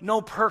what?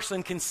 No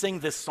person can sing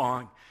this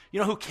song. You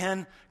know who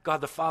can?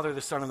 God the Father,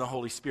 the Son, and the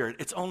Holy Spirit.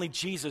 It's only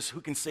Jesus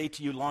who can say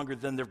to you, longer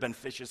than there have been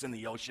fishes in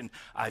the ocean,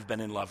 I've been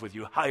in love with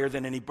you. Higher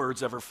than any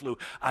birds ever flew,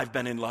 I've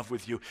been in love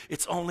with you.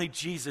 It's only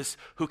Jesus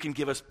who can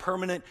give us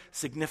permanent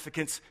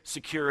significance,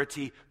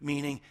 security,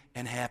 meaning,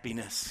 and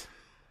happiness.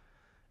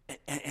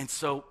 And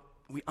so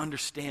we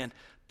understand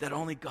that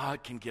only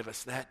God can give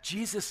us that.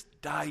 Jesus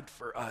died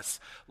for us.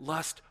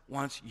 Lust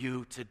wants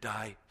you to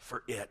die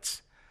for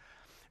it.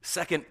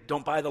 Second,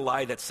 don't buy the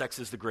lie that sex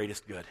is the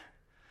greatest good.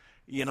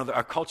 You know,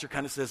 our culture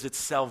kind of says it's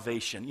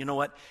salvation. You know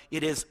what?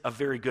 It is a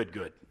very good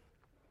good.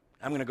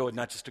 I'm going to go with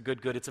not just a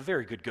good good, it's a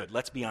very good good.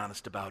 Let's be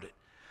honest about it.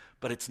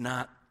 But it's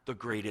not the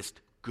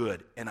greatest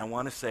good. And I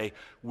want to say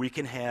we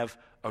can have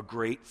a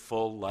great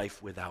full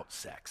life without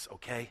sex,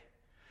 okay?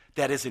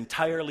 That is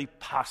entirely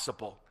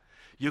possible.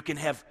 You can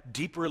have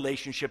deep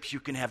relationships. You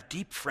can have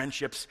deep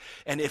friendships.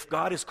 And if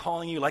God is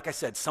calling you, like I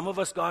said, some of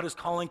us, God is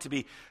calling to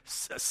be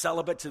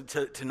celibate,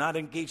 to not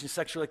engage in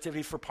sexual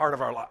activity for part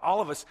of our life.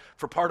 All of us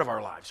for part of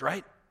our lives,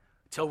 right?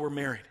 Until we're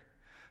married.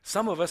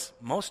 Some of us,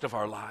 most of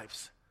our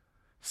lives.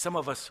 Some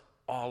of us,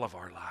 all of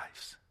our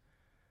lives.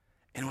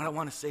 And what I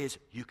want to say is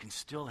you can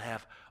still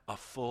have a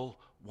full,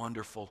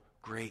 wonderful,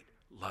 great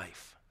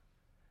life.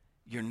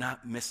 You're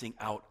not missing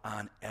out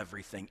on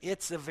everything.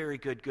 It's a very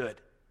good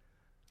good.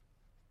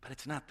 But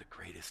it's not the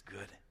greatest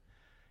good.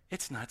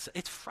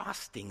 It's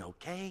frosting,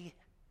 okay?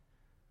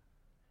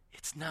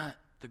 It's not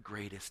the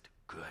greatest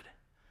good.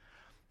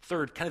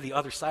 Third, kind of the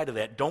other side of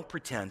that, don't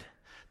pretend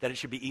that it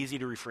should be easy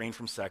to refrain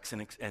from sex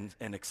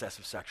and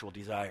excessive sexual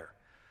desire.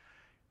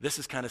 This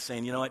is kind of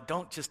saying, you know what,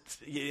 don't just,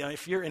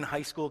 if you're in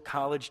high school,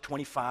 college,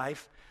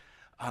 25,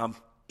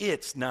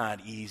 it's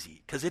not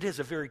easy, because it is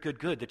a very good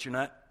good that you're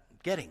not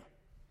getting.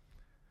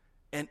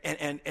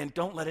 And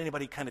don't let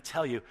anybody kind of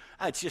tell you,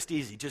 it's just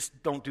easy,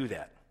 just don't do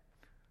that.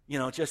 You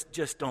know,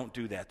 just don't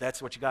do that.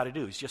 That's what you got to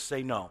do, is just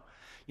say no.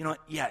 You know what?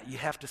 Yeah, you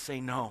have to say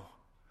no.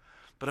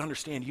 But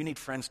understand, you need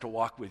friends to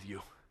walk with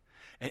you.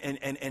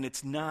 And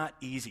it's not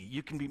easy.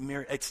 You can be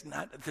married. It's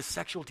not, the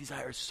sexual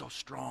desire is so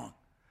strong.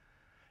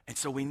 And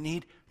so we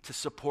need to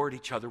support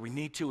each other. We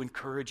need to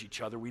encourage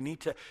each other. We need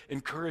to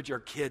encourage our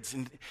kids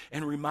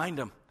and remind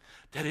them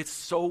that it's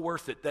so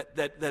worth it,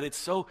 that it's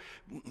so,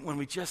 when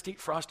we just eat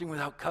frosting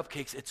without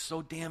cupcakes, it's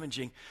so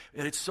damaging,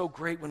 and it's so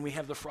great when we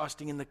have the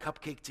frosting and the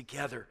cupcake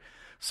together.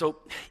 So,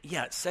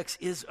 yeah, sex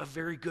is a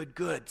very good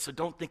good, so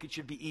don't think it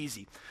should be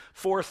easy.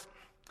 Fourth,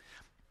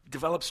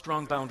 develop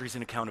strong boundaries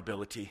and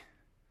accountability.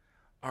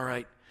 All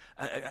right,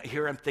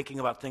 here I'm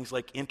thinking about things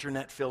like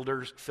internet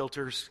filters.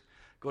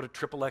 Go to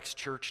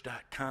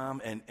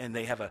xxchurch.com, and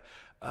they have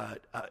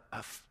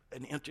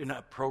an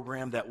internet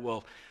program that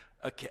will,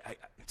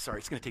 sorry,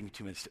 it's going to take me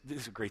 2 minutes. This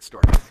is a great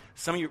story.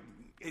 Some of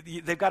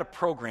you, they've got a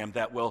program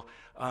that will,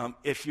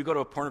 if you go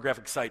to a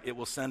pornographic site, it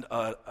will send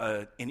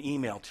an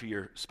email to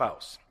your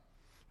spouse.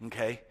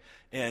 Okay,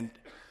 and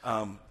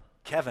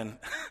Kevin,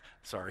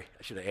 sorry,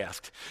 I should have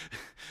asked.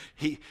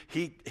 He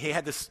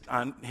had this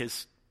on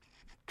his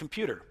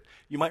computer.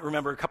 You might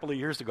remember a couple of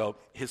years ago,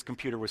 his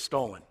computer was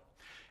stolen,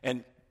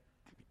 and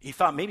he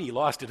thought maybe he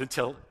lost it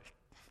until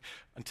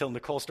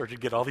Nicole started to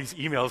get all these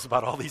emails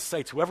about all these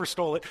sites. Whoever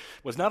stole it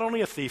was not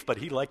only a thief, but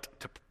he liked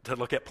to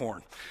look at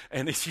porn,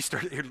 and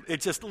it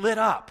just lit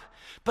up.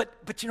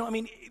 But you know, I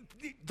mean,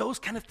 those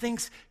kind of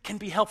things can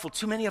be helpful.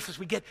 Too many of us,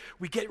 we get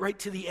right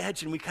to the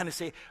edge and we kind of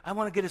say, I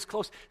want to get as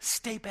close.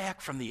 Stay back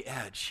from the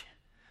edge.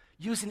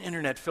 Use an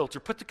internet filter.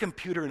 Put the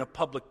computer in a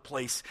public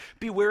place.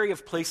 Be wary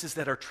of places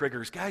that are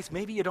triggers. Guys,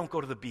 maybe you don't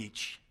go to the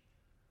beach.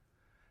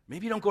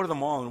 Maybe you don't go to the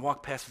mall and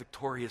walk past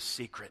Victoria's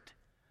Secret.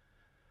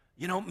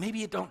 You know, maybe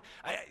you don't.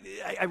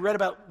 I read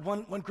about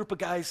one group of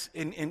guys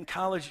in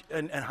college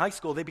and high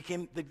school. They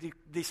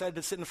decided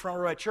to sit in the front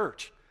row at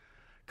church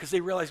because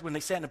they realized when they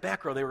sat in the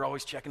back row, they were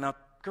always checking out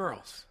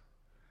girls.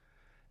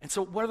 And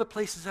so what are the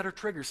places that are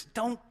triggers?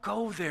 Don't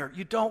go there.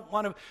 You don't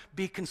want to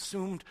be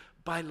consumed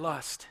by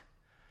lust.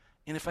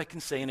 And if I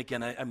can say, and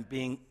again, I'm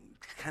being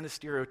kind of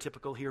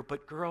stereotypical here,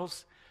 but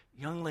girls,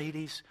 young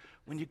ladies,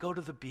 when you go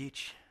to the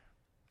beach,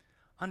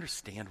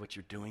 understand what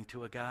you're doing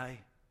to a guy.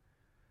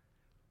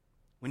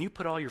 When you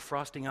put all your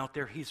frosting out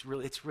there, it's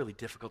really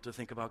difficult to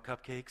think about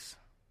cupcakes.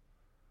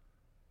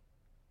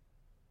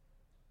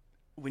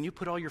 When you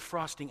put all your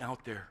frosting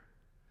out there,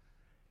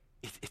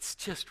 it's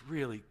just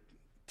really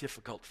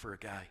difficult for a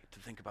guy to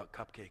think about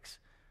cupcakes.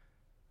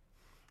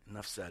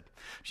 Enough said.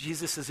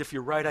 Jesus says, if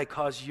your right eye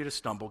causes you to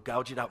stumble,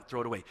 gouge it out and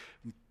throw it away.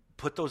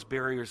 Put those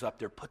barriers up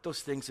there. Put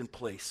those things in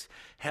place.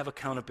 Have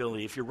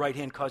accountability. If your right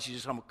hand causes you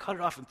to stumble, cut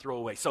it off and throw it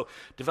away. So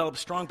develop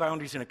strong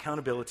boundaries and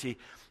accountability.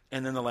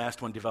 And then the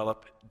last one,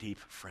 develop deep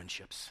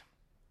friendships.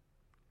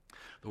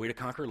 The way to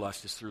conquer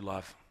lust is through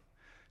love.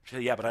 You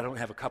say, yeah, but I don't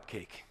have a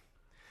cupcake.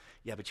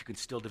 Yeah, but you can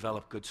still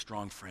develop good,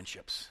 strong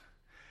friendships.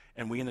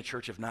 And we in the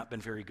church have not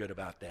been very good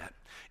about that.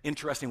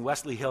 Interesting,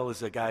 Wesley Hill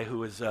is a guy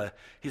who is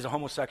he's a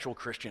homosexual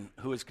Christian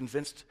who is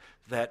convinced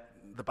that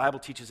the Bible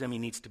teaches him he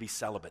needs to be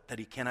celibate, that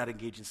he cannot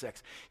engage in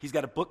sex. He's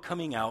got a book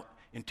coming out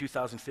in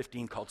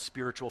 2015 called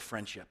Spiritual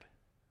Friendship.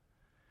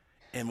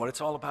 And what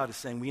it's all about is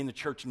saying we in the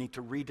church need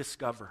to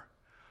rediscover,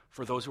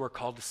 for those who are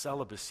called to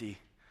celibacy,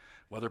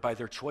 whether by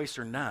their choice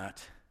or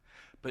not,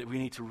 but we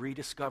need to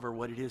rediscover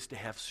what it is to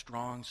have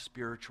strong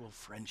spiritual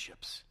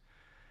friendships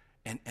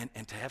and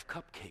to have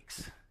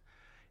cupcakes,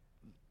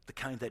 the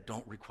kind that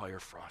don't require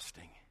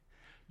frosting.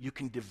 You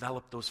can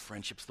develop those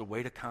friendships. The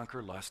way to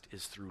conquer lust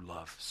is through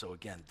love. So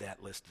again,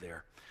 that list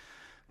there.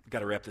 We've got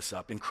to wrap this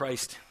up. In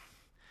Christ,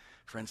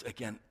 friends,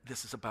 again,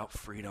 this is about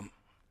freedom.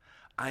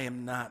 I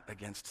am not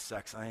against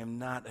sex. I am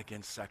not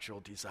against sexual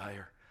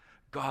desire.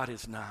 God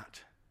is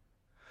not.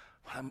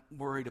 What I'm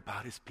worried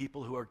about is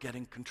people who are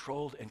getting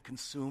controlled and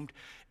consumed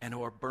and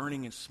who are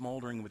burning and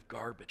smoldering with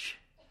garbage.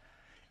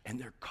 And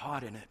they're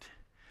caught in it.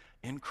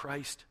 In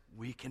Christ,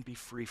 we can be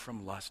free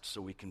from lust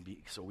so we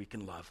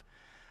can love.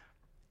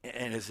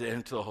 And as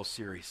into the whole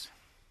series,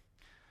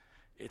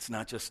 it's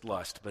not just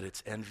lust, but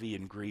it's envy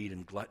and greed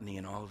and gluttony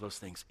and all of those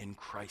things. In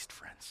Christ,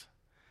 friends.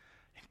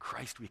 In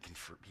Christ, we can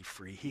be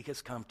free. He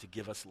has come to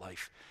give us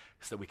life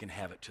so that we can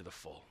have it to the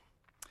full.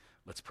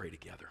 Let's pray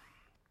together.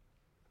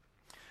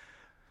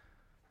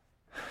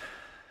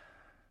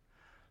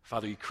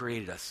 Father, you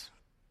created us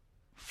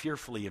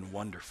fearfully and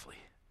wonderfully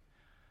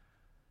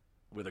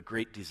with a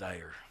great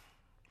desire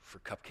for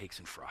cupcakes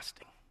and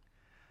frosting.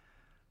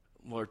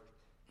 Lord,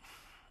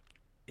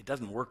 it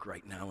doesn't work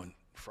right now, and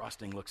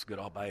frosting looks good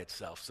all by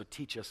itself. So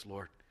teach us,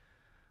 Lord,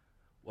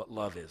 what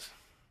love is.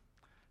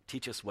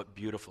 Teach us what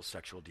beautiful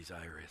sexual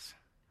desire is,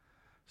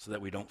 so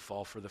that we don't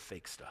fall for the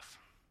fake stuff.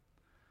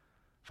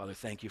 Father,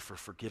 thank you for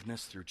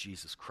forgiveness through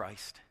Jesus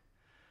Christ,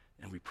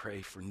 and we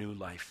pray for new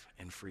life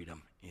and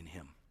freedom in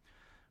him.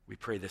 We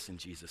pray this in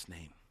Jesus'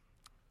 name.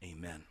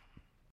 Amen.